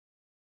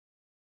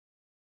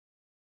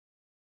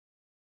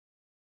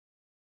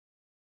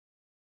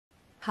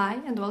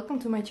Hi and welcome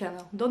to my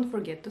channel. Don't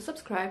forget to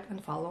subscribe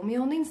and follow me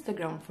on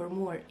Instagram for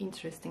more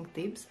interesting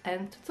tips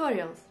and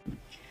tutorials.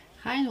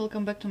 Hi and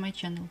welcome back to my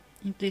channel.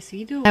 In this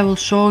video I will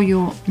show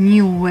you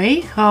new way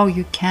how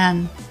you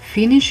can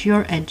finish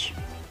your edge.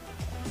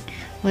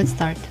 Let's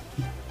start.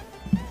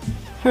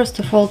 First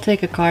of all,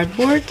 take a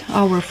cardboard,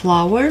 our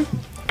flower,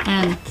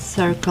 and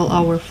circle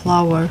our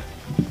flower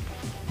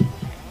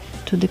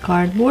to the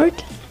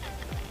cardboard,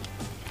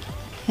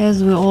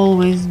 as we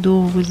always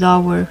do with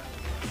our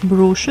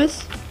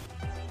brooches.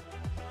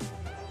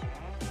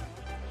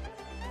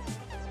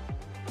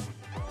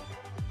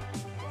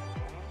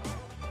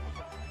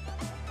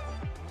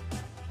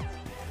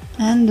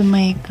 And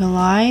make a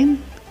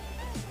line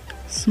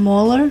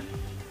smaller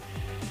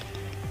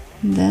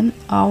than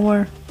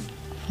our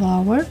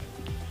flower,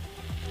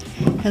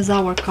 as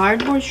our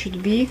cardboard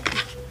should be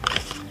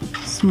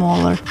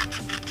smaller.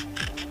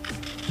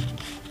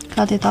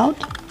 Cut it out.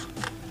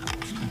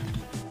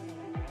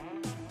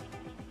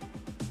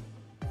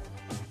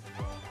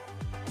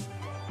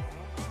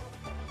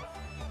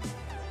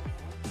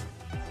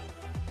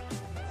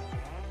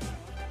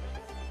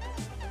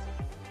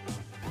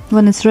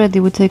 When it's ready,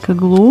 we take a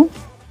glue,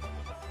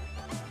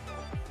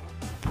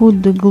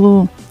 put the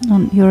glue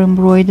on your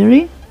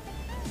embroidery,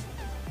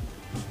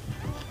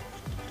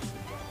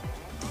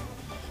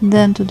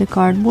 then to the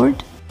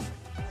cardboard,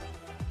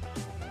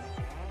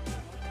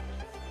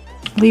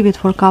 leave it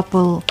for a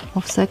couple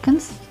of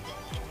seconds,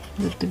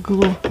 let the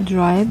glue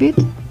dry a bit,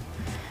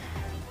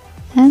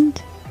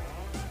 and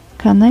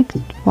connect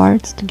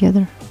parts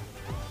together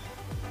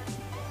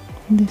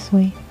this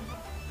way.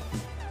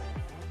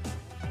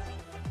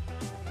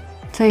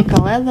 Take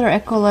a leather,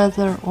 eco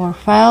leather or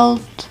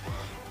felt,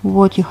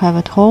 what you have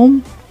at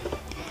home.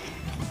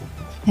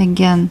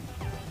 Again,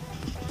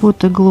 put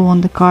the glue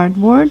on the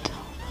cardboard,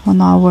 on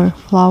our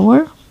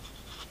flower,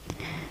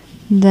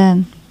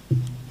 then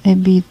a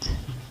bit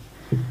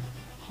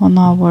on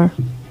our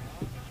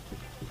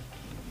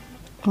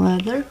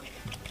leather,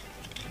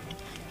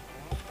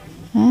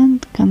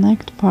 and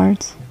connect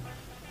parts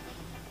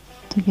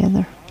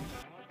together.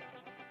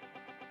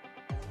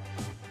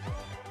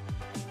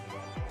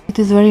 It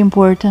is very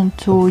important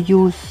to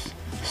use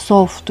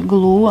soft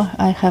glue.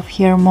 I have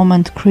here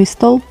Moment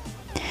Crystal,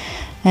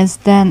 as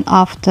then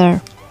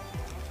after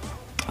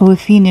we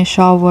finish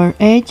our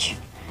edge,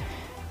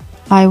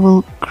 I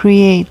will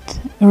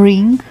create a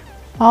ring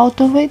out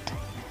of it.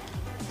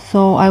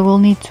 So I will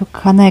need to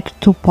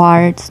connect two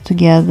parts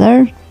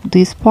together,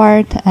 this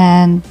part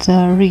and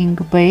ring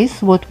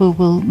base, what we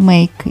will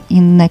make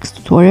in next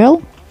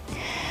tutorial.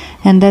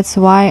 And that's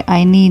why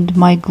I need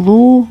my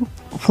glue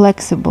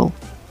flexible.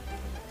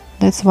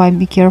 That's why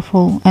be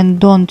careful and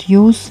don't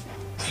use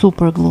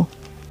super glue.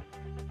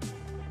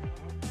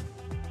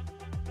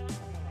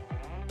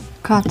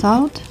 Cut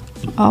out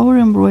our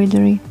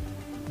embroidery.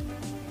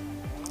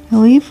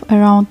 Leave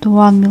around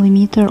 1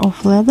 millimeter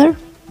of leather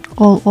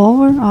all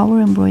over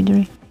our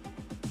embroidery.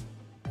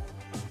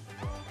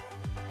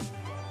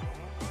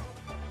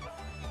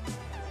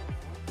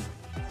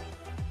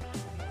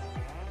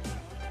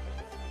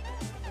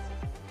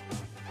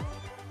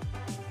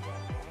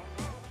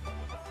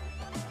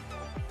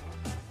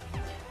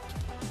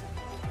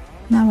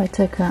 Now I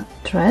take a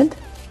thread,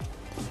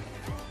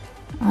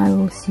 I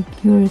will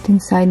secure it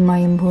inside my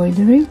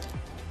embroidery,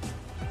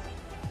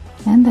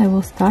 and I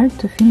will start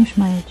to finish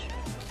my edge.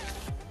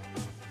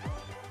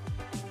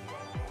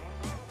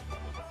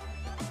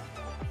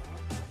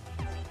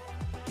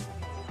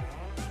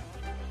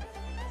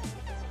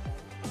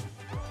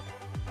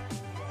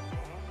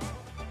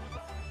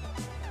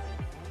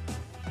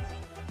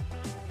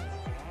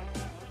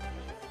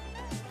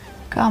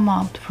 Come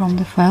out from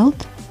the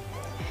felt.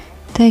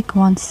 Take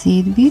one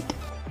seed bead,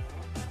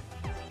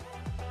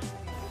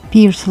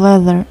 pierce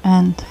leather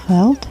and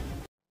felt,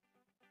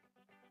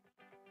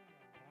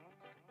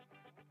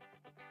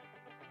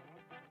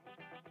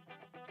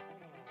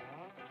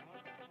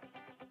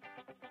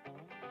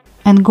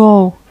 and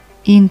go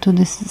into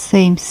the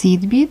same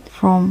seed bead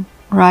from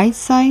right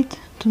side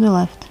to the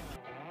left.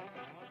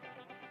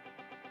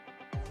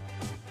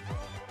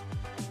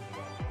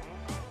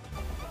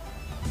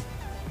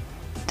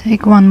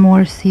 Take one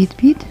more seed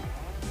bead,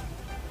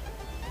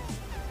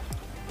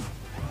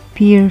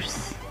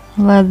 pierce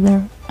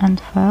leather and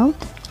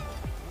felt,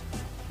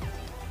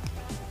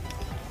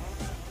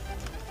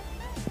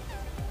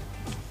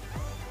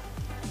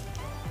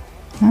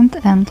 and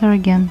enter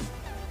again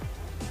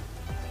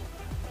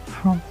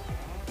from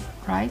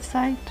right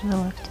side to the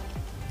left.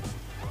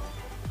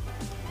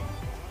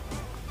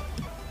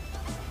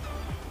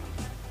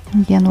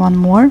 Again one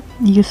more.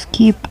 You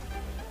skip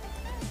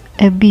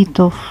a bit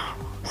of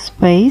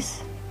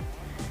space,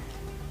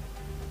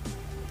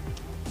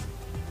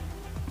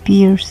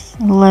 pierce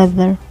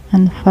leather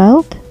and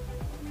felt,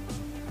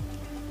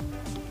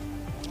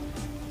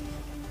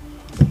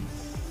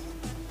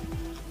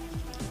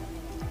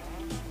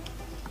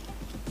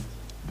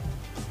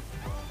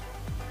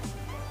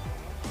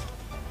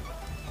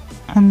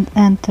 and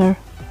enter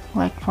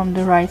like from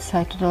the right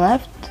side to the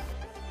left.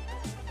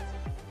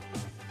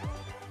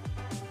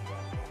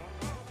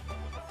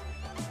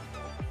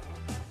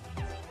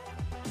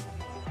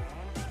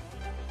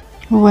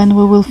 When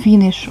we will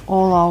finish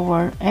all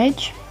our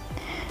edge,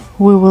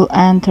 we will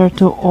enter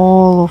to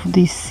all of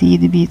these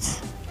seed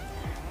beads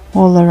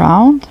all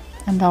around,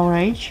 and our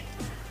edge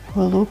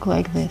will look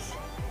like this,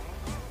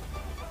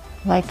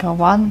 like a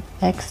one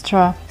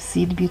extra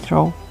seed bead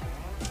row.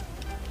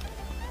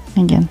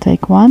 Again,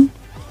 take one,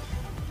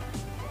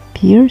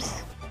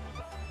 pierce,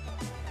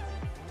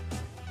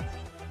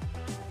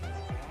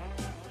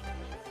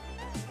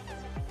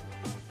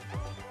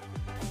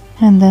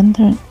 and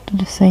enter to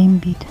the same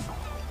bead.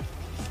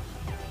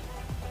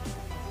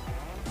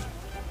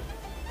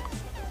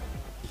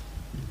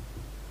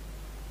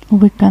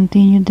 We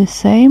continue the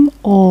same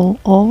all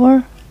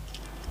over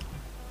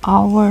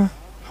our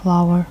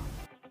flower.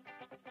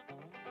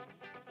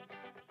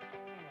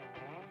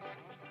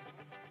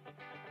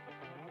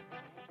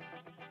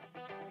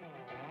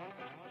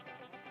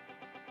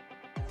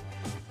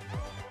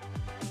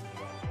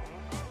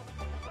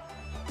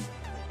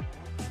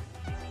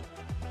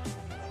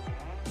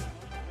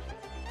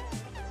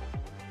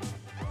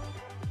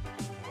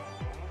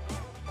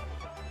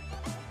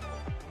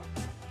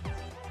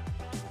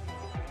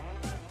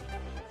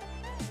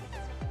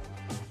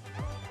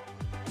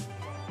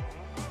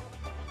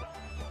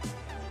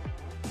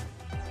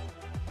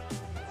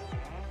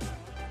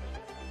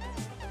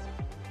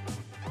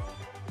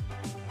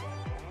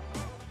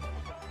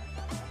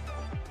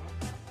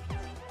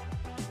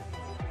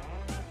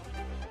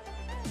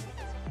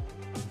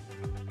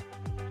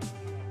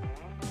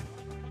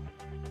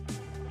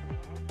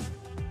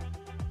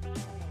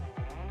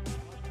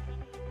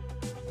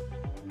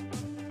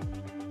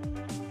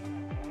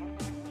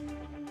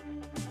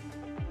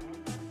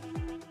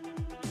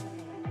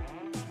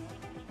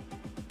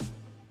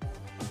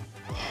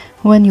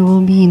 When you will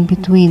be in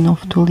between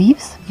of two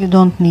leaves, you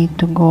don't need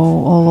to go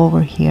all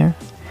over here,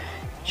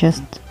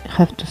 just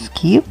have to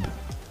skip.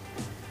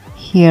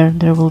 Here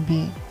there will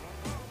be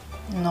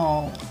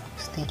no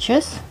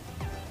stitches,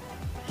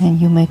 and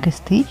you make a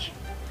stitch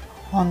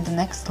on the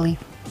next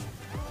leaf.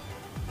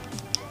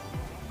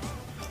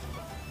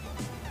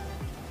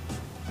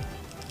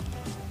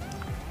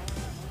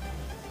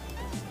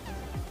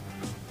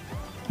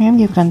 And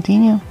you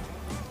continue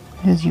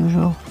as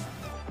usual.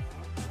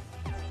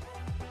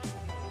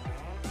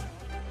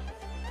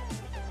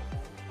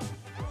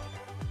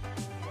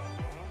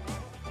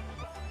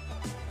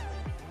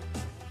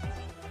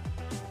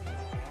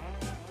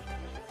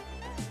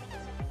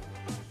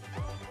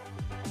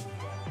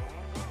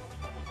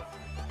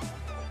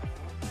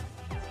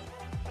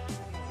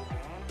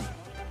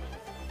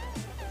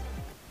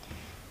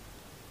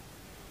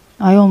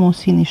 I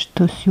almost finished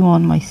to sew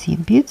on my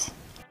seed beads.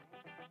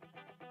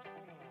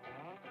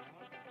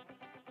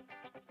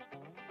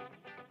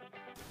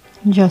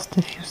 Just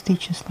a few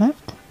stitches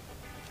left.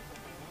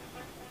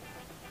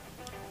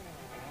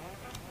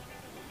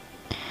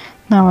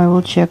 Now I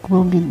will check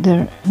will be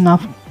there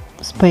enough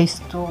space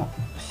to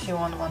sew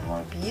on one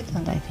more bead,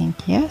 and I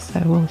think yes,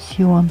 I will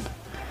sew on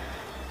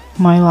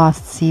my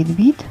last seed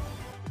bead.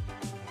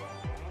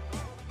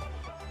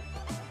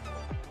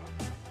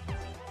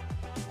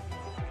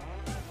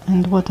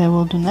 And what I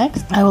will do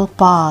next, I will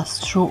pass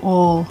through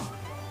all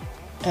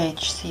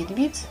edge seed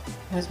beads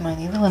with my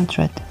needle and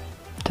thread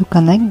to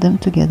connect them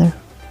together.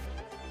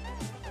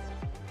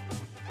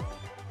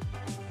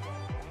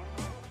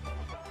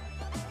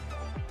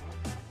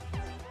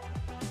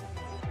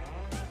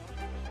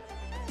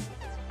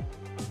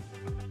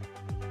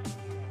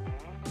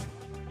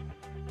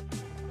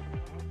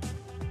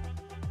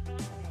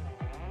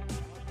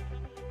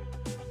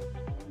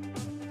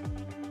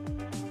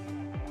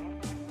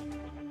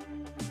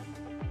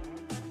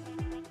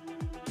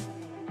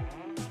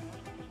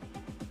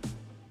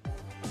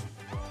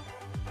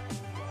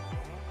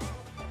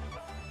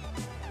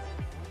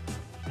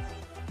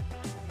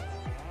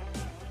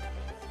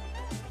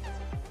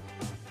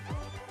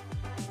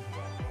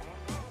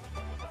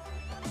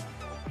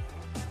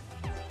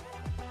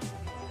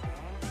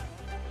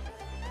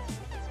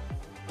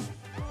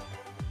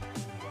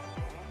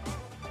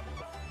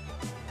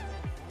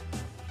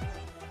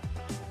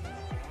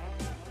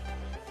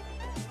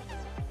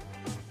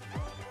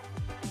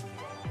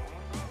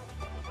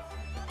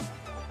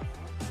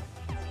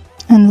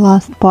 And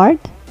last part,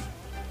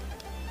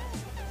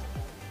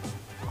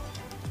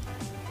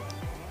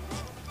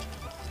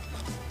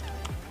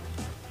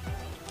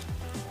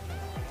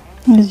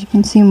 as you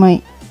can see,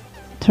 my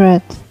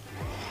thread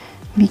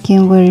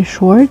became very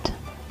short,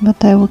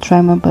 but I will try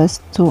my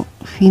best to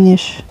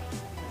finish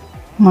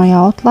my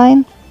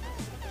outline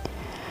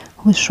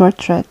with short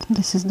thread.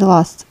 This is the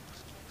last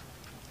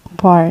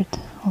part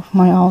of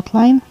my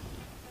outline.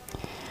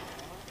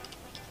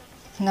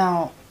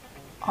 Now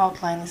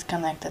outline is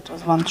connected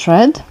with one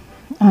thread.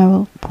 I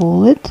will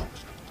pull it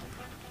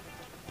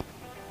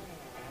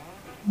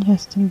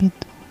just a bit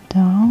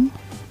down.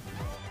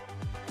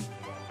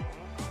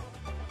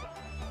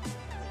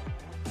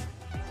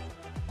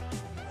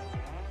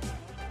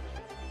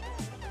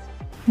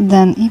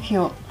 Then if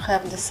you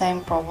have the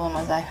same problem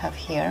as I have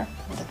here,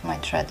 that my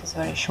thread is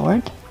very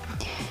short,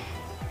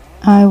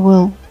 I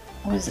will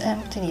with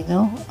empty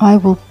needle I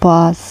will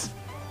pass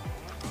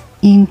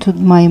into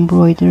my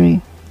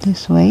embroidery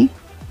this way,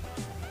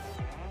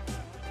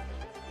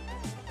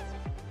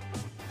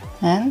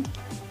 and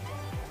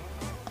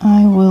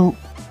I will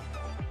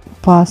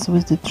pass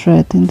with the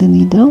thread in the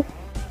needle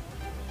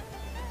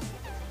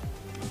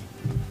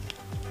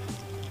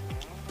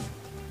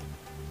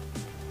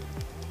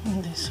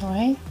this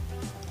way.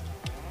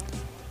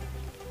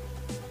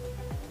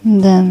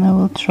 And then I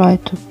will try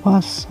to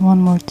pass one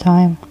more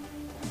time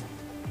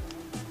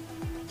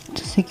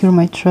to secure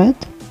my thread.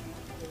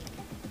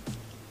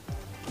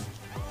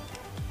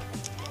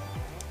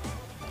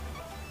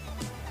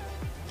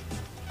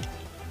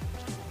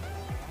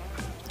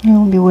 I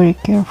will be very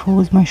careful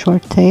with my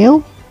short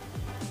tail.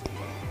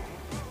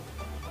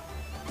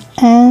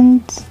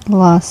 And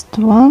last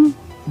one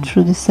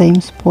through the same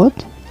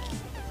spot.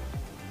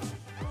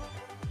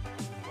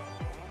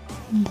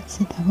 And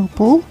that's it, I will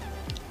pull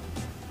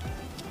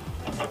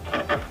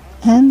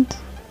and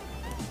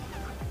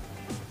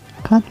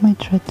cut my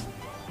thread.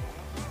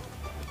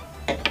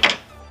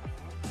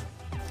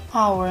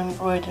 Our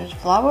embroidered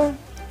flower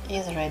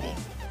is ready.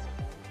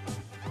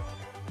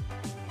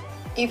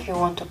 If you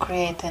want to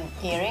create an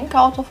earring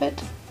out of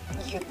it,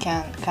 you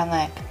can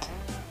connect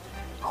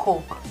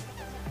hook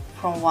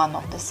from one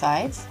of the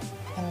sides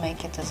and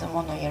make it as a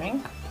mono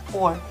earring,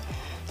 or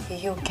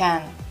you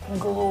can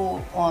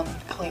glue on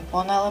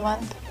clip-on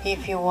element.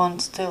 If you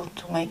want still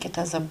to make it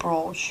as a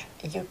brooch,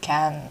 you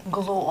can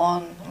glue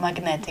on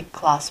magnetic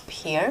clasp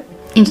here.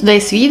 In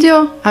today's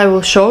video I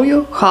will show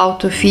you how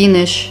to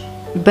finish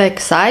back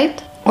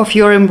side of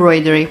your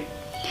embroidery.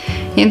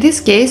 In this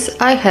case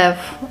I have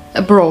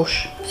a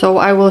brooch, so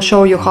I will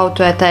show you how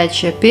to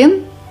attach a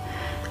pin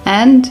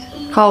and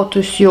how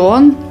to sew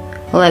on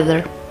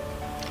leather.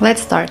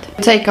 Let's start.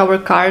 Take our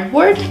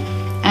cardboard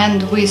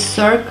and we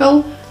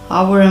circle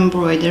our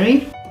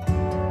embroidery.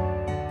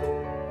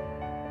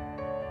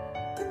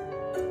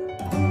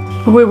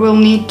 We will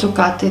need to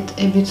cut it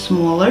a bit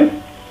smaller,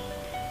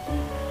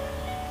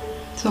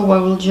 so I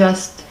will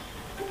just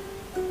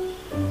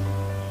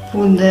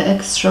put the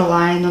extra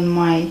line on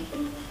my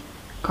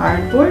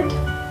cardboard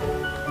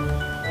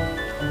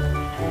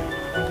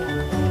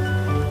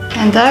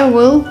and I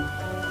will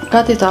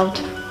cut it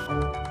out.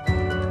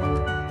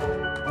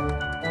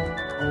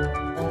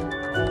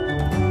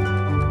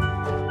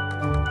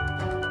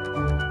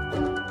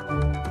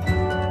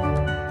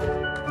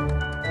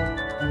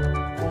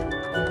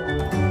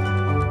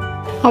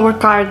 Our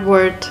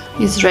cardboard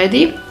is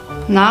ready.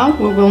 Now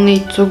we will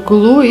need to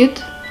glue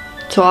it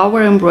to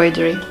our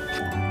embroidery.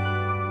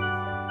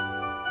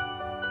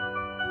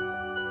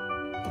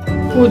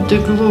 Put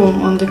the glue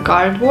on the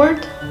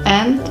cardboard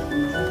and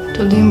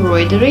to the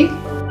embroidery.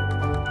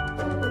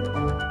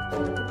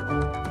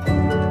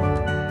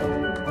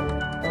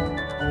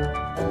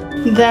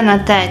 Then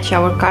attach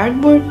our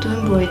cardboard to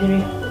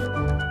embroidery.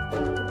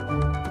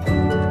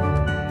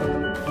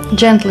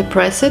 Gently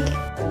press it.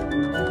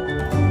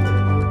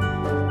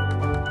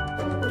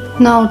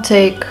 Now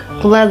take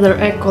leather,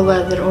 eco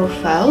leather or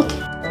felt,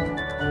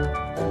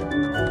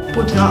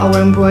 put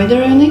our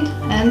embroidery on it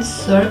and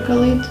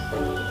circle it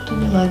to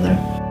the leather.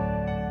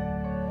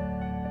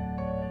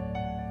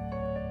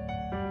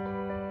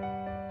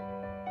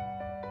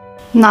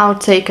 Now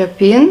take a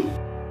pin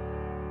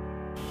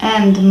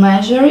and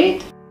measure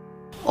it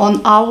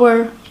on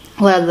our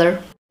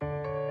leather.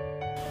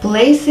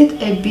 Place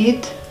it a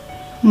bit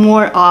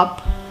more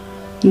up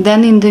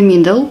than in the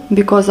middle,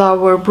 because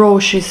our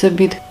brooch is a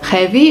bit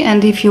heavy,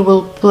 and if you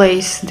will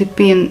place the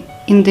pin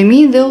in the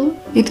middle,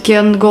 it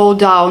can go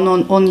down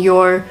on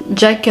your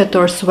jacket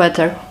or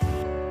sweater.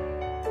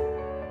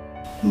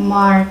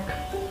 Mark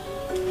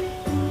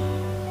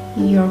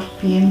your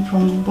pin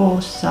from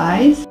both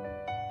sides.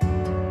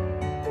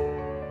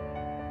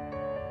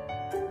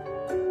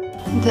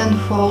 Then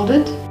fold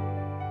it.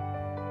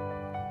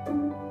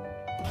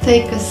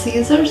 Take a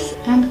scissors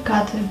and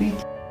cut a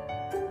bit.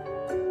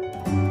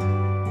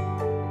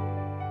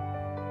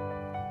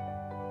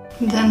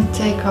 Then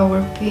take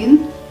our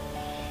pin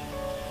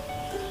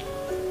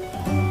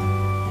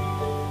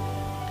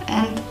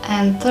and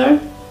enter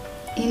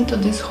into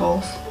these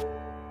holes.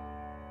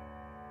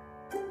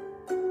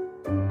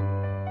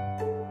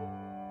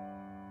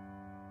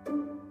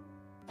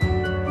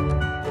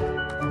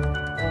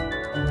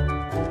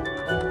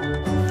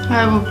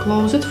 I will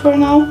close it for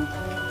now.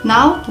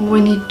 Now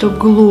we need to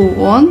glue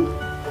on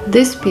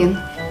this pin.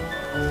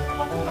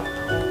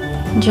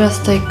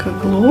 Just take a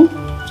glue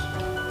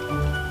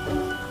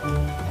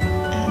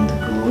and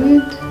glue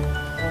it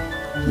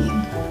in.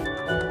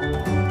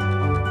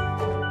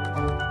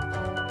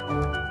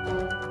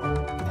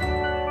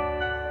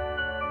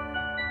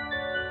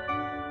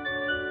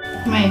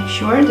 Make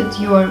sure that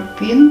your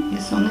pin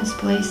is on its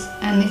place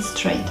and it's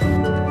straight.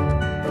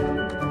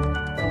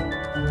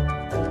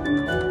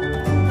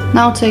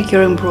 Now take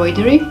your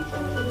embroidery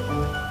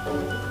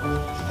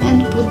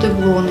and put the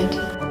glue on it,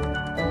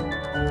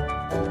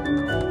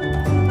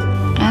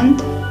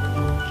 and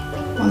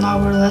on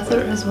our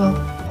leather as well.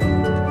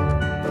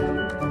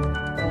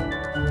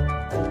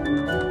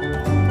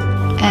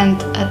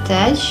 and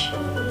attach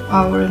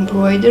our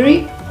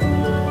embroidery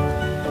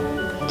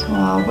to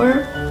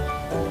our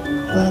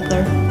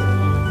leather.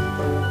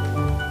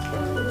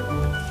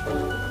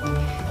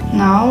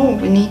 Now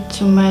we need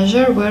to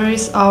measure where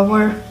is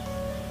our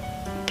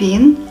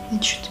pin.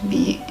 It should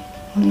be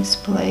on its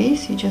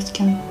place. You just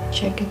can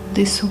check it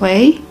this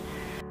way.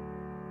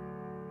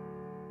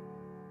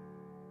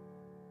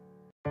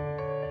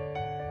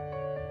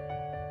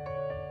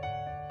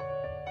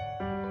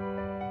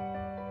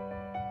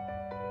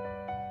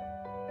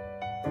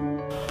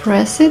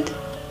 Press it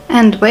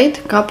and wait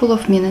a couple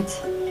of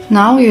minutes.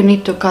 Now you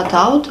need to cut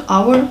out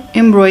our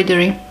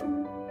embroidery.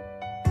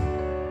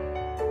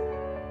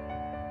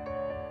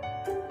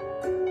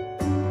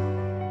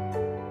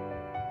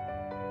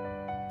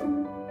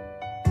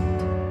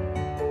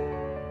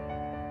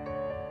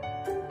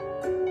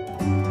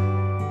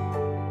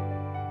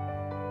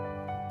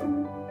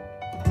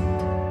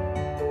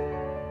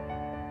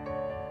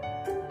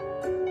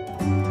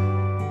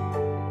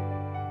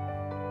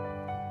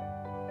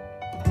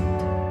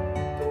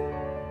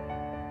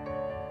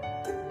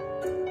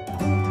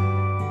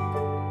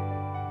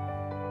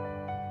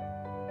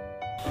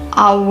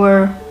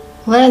 Our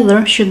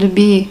leather should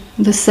be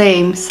the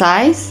same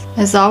size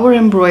as our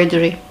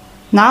embroidery.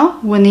 Now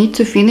we need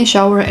to finish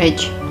our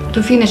edge.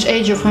 To finish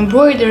edge of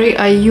embroidery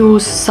I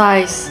use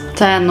size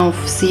 10 of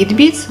seed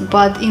beads,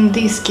 but in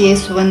this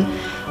case when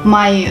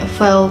my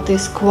felt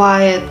is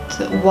quite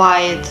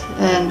wide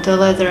and the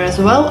leather as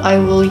well, I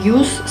will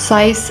use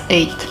size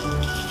 8.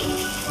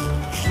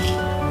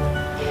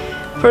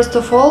 First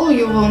of all,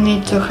 you will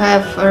need to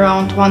have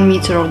around 1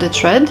 meter of the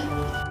thread.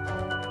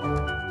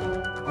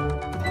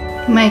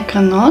 Make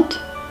a knot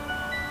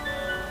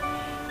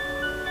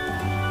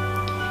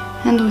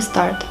and we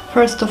start.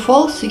 First of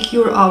all,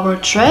 secure our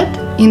thread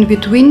in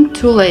between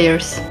 2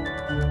 layers.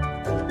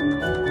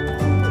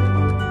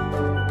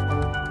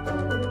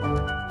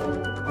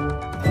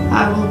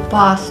 I will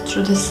pass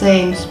through the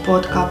same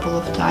spot a couple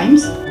of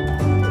times.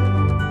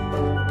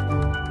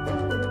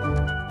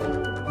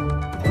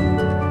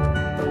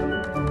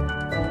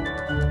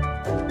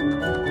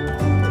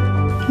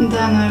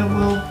 Then I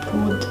will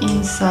put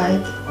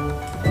inside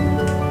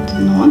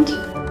knot,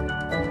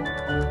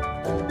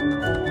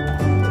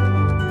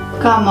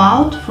 come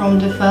out from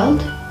the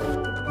felt,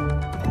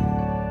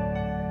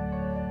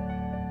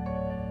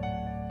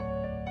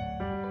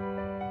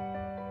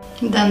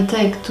 then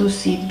take 2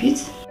 seed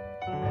beads,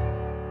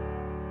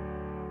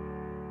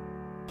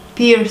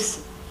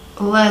 pierce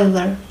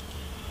leather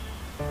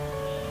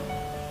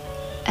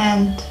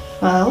and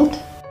felt,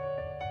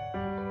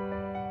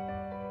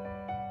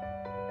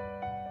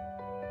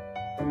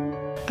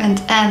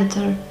 and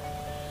enter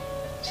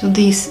to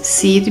this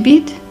seed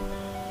bead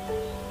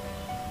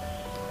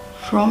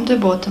from the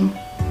bottom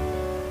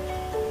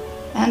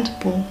and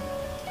pull.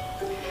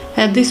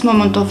 At this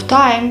moment of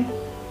time,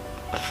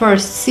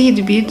 first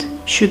seed bead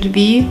should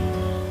be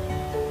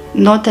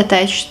not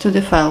attached to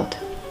the felt.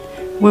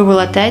 We will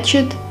attach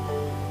it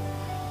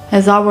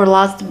as our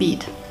last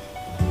bead.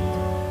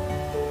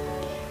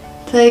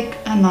 Take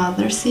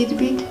another seed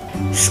bead,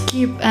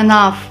 skip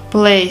enough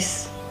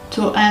place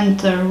to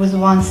enter with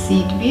 1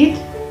 seed bead,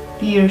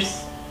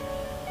 pierce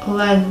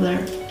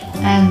leather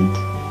and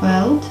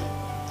felt,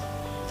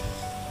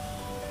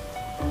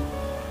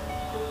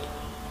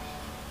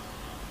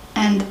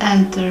 and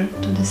enter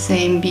to the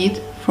same bead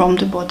from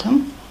the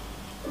bottom.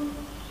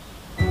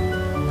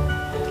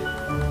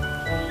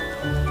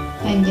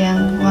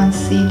 Again 1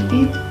 seed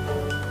bead,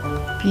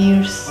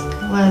 pierce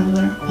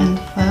leather and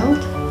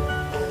felt,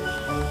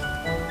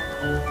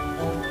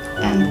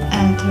 and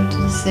enter to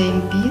the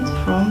same bead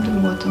from the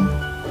bottom.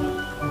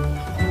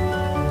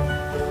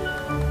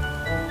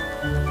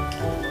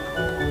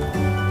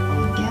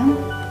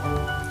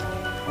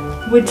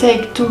 We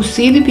take 2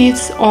 seed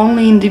beads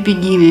only in the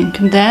beginning,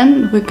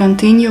 then we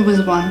continue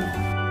with 1.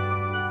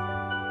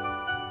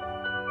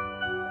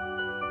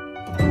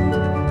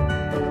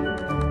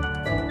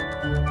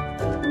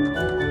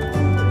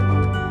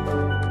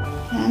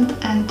 And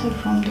enter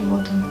from the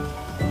bottom.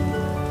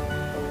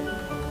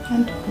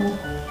 And pull.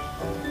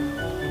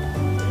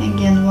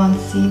 Again 1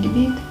 seed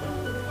bead,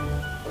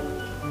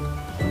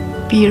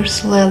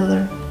 pierce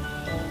leather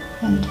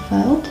and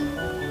felt,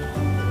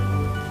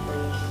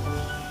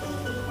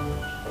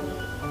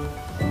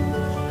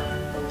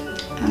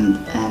 and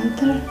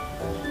enter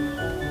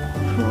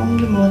from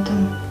the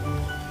bottom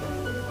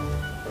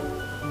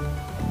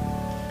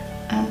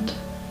and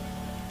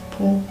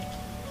pull.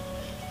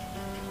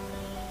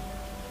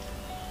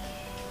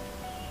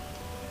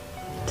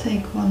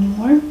 Take 1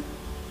 more,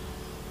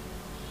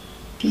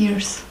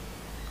 pierce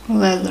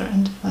leather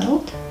and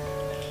felt,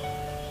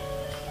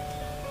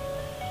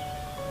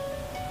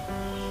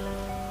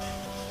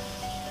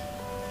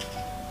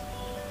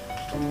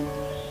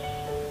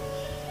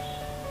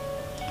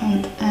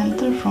 and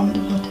enter from the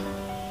bottom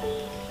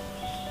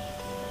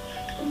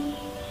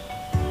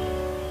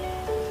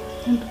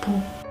and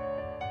pull.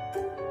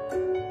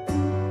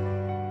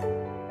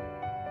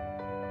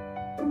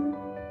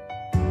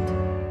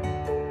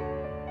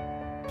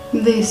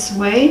 This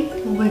way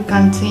we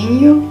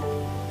continue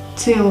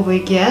till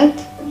we get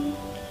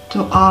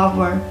to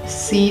our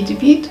seed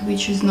bead,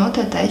 which is not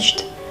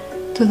attached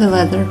to the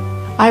leather.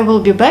 I will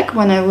be back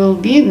when I will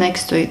be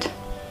next to it.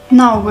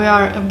 Now we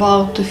are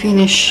about to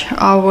finish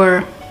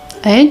our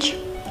edge.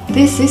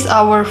 This is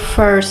our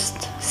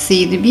first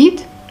seed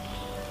bead,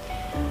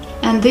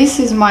 and this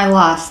is my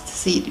last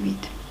seed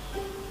bead.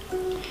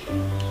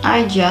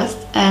 I just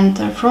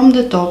enter from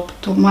the top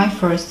to my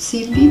first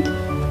seed bead.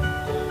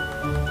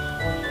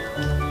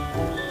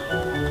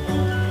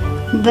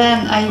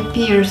 Then I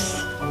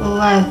pierce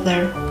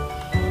leather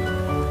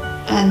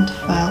and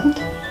felt.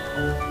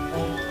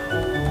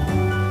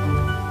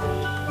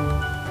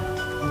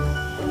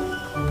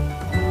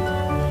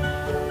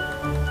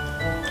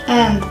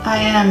 And I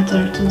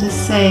enter to the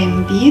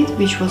same bead,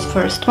 which was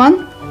first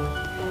one,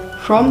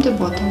 from the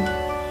bottom,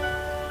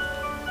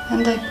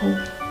 and I pull.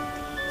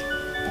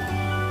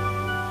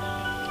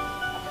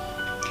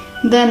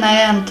 Then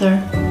I enter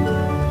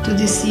to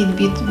the seed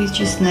bead which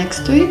is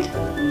next to it,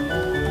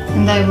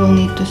 and I will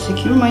need to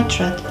secure my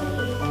thread.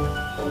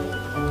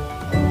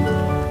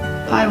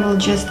 I will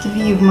just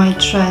weave my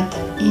thread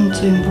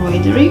into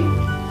embroidery.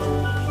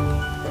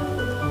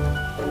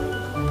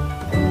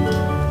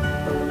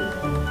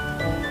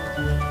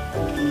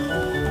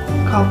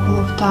 Couple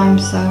of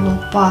times I will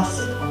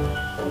pass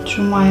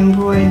through my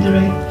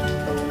embroidery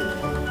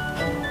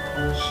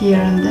here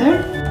and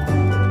there.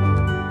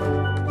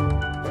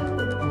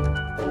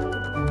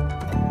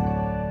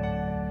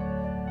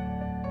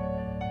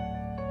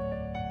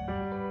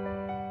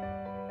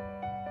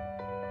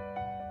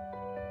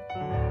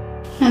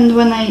 And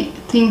when I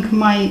think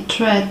my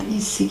thread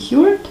is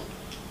secured,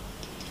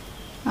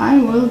 I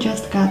will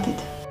just cut it.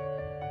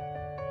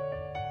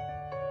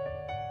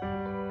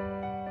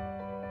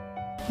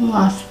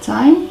 Last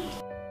time.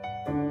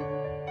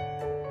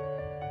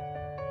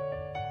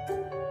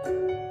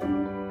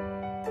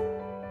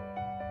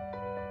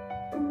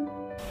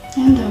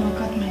 And I will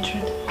cut my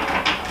thread.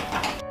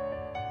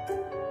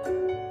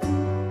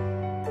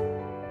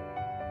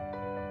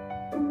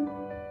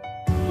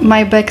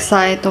 My back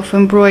side of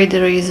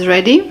embroidery is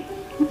ready,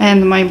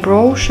 and my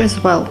brooch as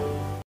well.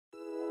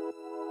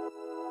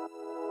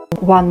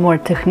 One more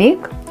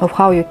technique of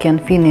how you can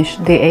finish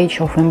the edge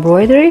of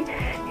embroidery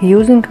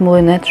using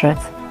moulinet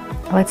threads.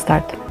 Let's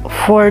start.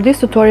 For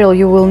this tutorial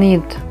you will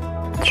need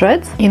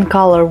threads in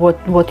color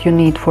what you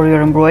need for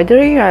your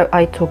embroidery.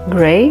 I took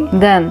gray.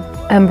 Then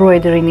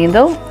embroidery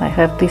needle. I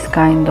have this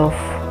kind of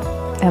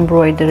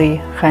embroidery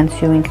hand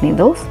sewing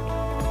needles.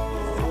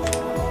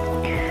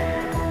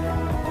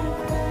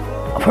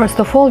 First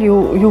of all,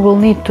 you will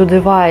need to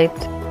divide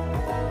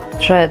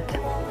thread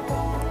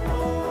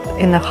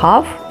in a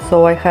half.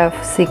 So I have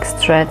 6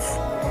 threads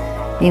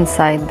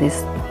inside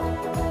this,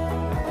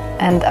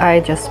 and I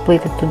just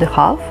split it to the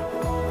half,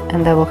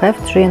 and I will have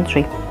 3 and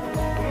 3.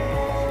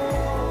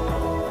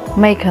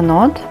 Make a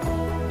knot.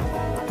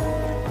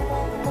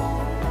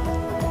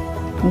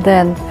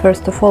 Then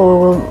first of all we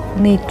will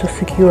need to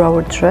secure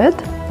our thread.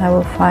 I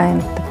will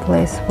find the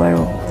place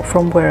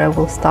from where I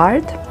will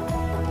start,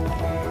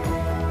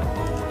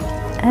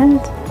 and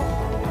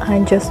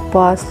I just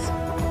pass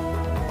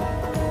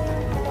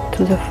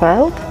to the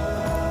felt.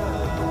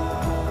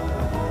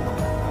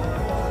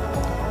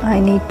 I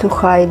need to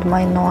hide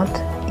my knot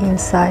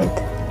inside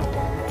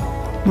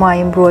my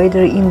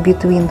embroidery in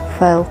between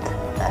felt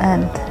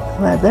and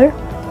leather.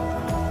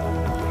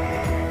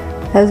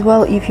 As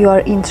well, if you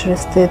are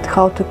interested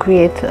how to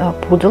create a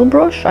poodle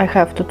brooch, I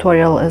have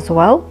tutorial as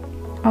well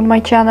on my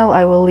channel.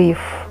 I will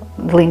leave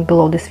the link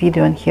below this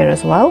video and here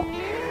as well,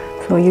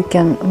 so you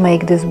can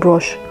make this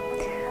brooch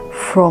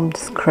from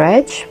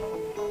scratch.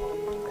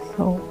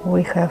 So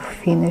we have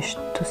finished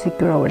to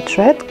secure our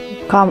thread.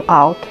 Come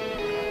out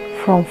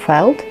from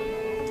felt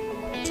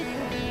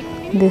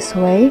this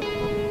way,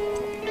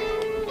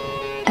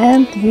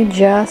 and you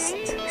just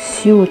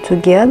sew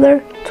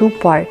together 2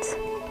 parts.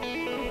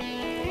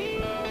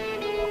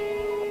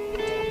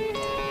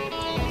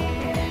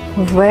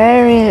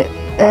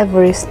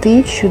 Every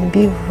stitch should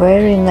be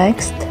very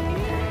next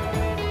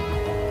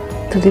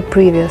to the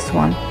previous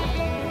one.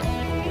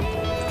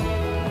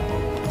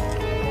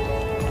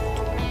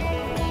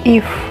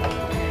 If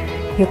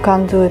you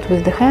can't do it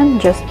with the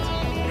hand, just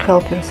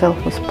help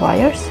yourself with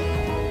pliers.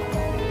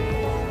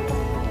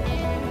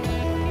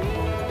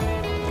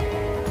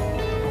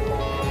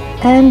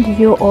 And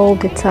you all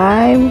the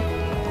time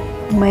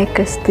make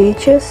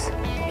stitches.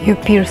 You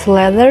pierce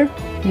leather,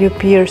 you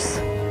pierce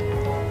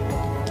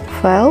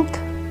felt,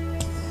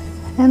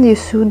 and you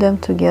sew them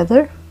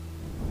together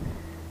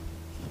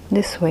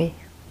this way.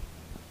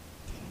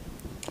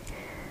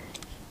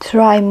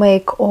 Try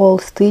make all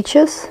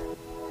stitches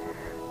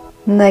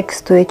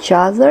next to each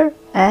other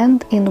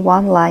and in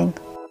one line.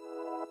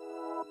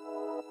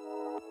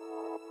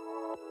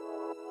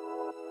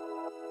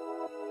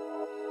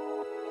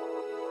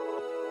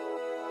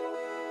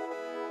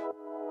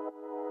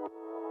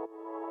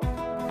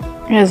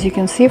 As you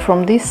can see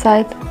from this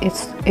side,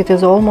 it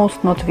is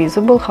almost not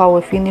visible how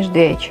we finish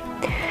the edge.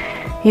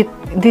 It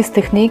This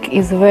technique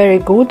is very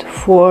good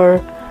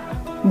for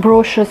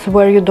brooches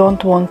where you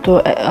don't want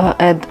to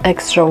add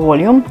extra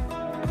volume.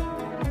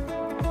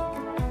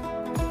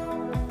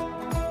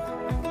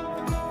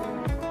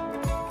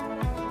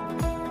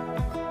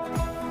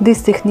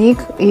 This technique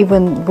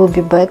even will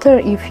be better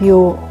if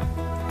you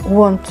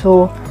want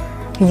to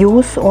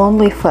use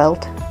only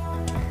felt.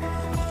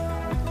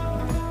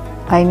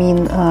 I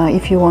mean,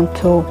 if you want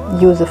to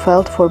use a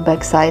felt for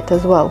backside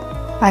as well.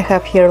 I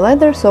have here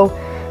leather,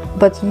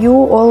 but you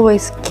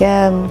always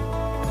can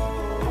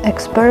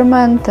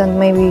experiment, and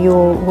maybe you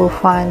will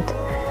find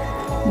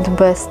the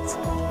best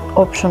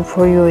option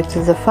for you. It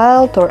is a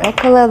felt or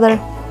eco leather.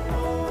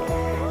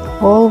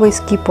 Always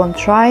keep on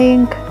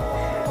trying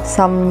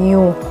some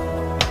new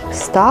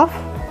stuff,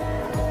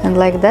 and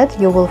like that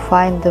you will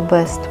find the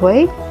best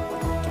way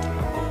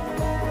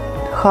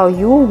how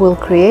you will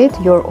create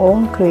your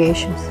own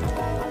creations.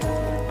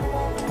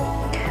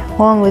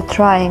 Only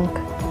trying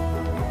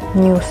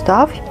new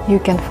stuff you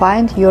can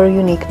find your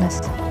uniqueness.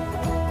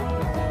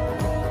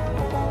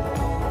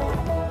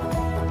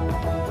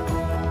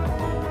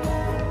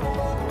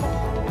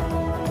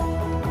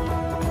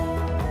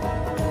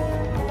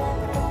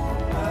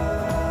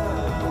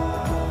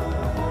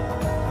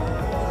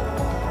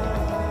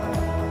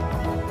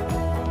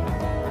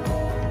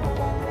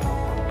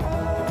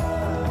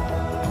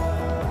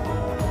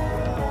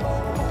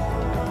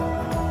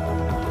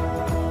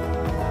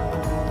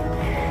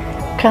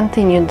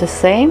 Continue the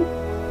same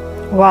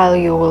while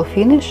you will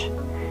finish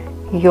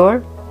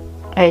your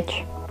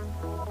edge.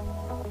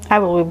 I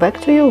will be back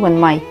to you when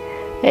my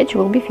edge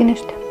will be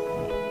finished.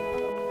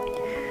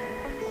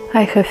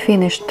 I have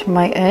finished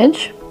my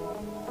edge.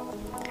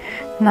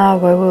 Now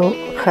I will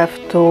have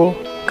to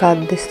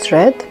cut this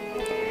thread.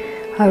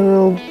 I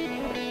will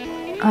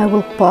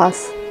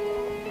pass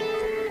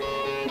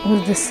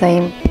with the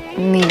same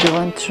needle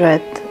and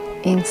thread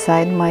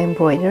inside my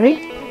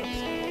embroidery.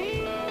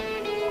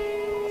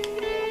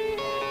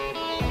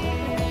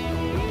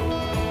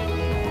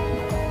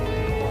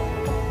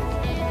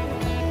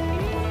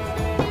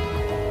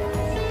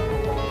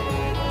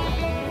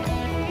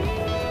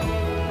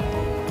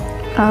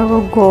 I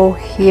will go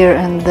here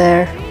and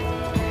there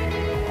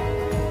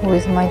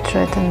with my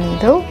thread and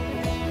needle,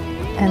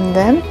 and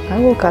then I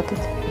will cut it.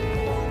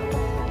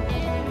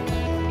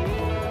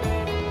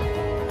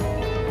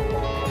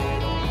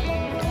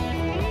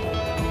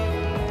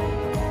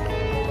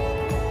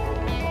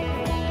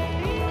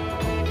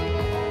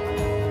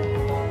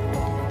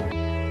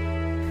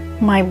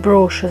 My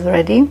brooch is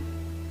ready.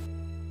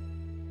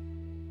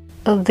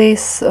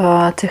 This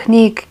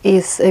technique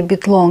is a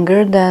bit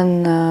longer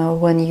than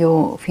when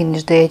you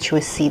finish the edge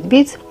with seed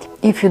beads.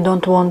 If you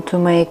don't want to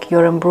make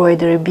your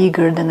embroidery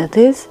bigger than it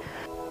is,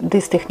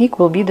 this technique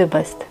will be the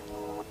best.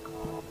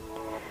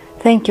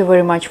 Thank you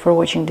very much for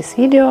watching this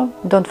video.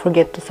 Don't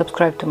forget to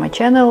subscribe to my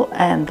channel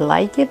and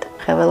like it.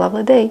 Have a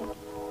lovely day.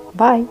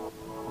 Bye!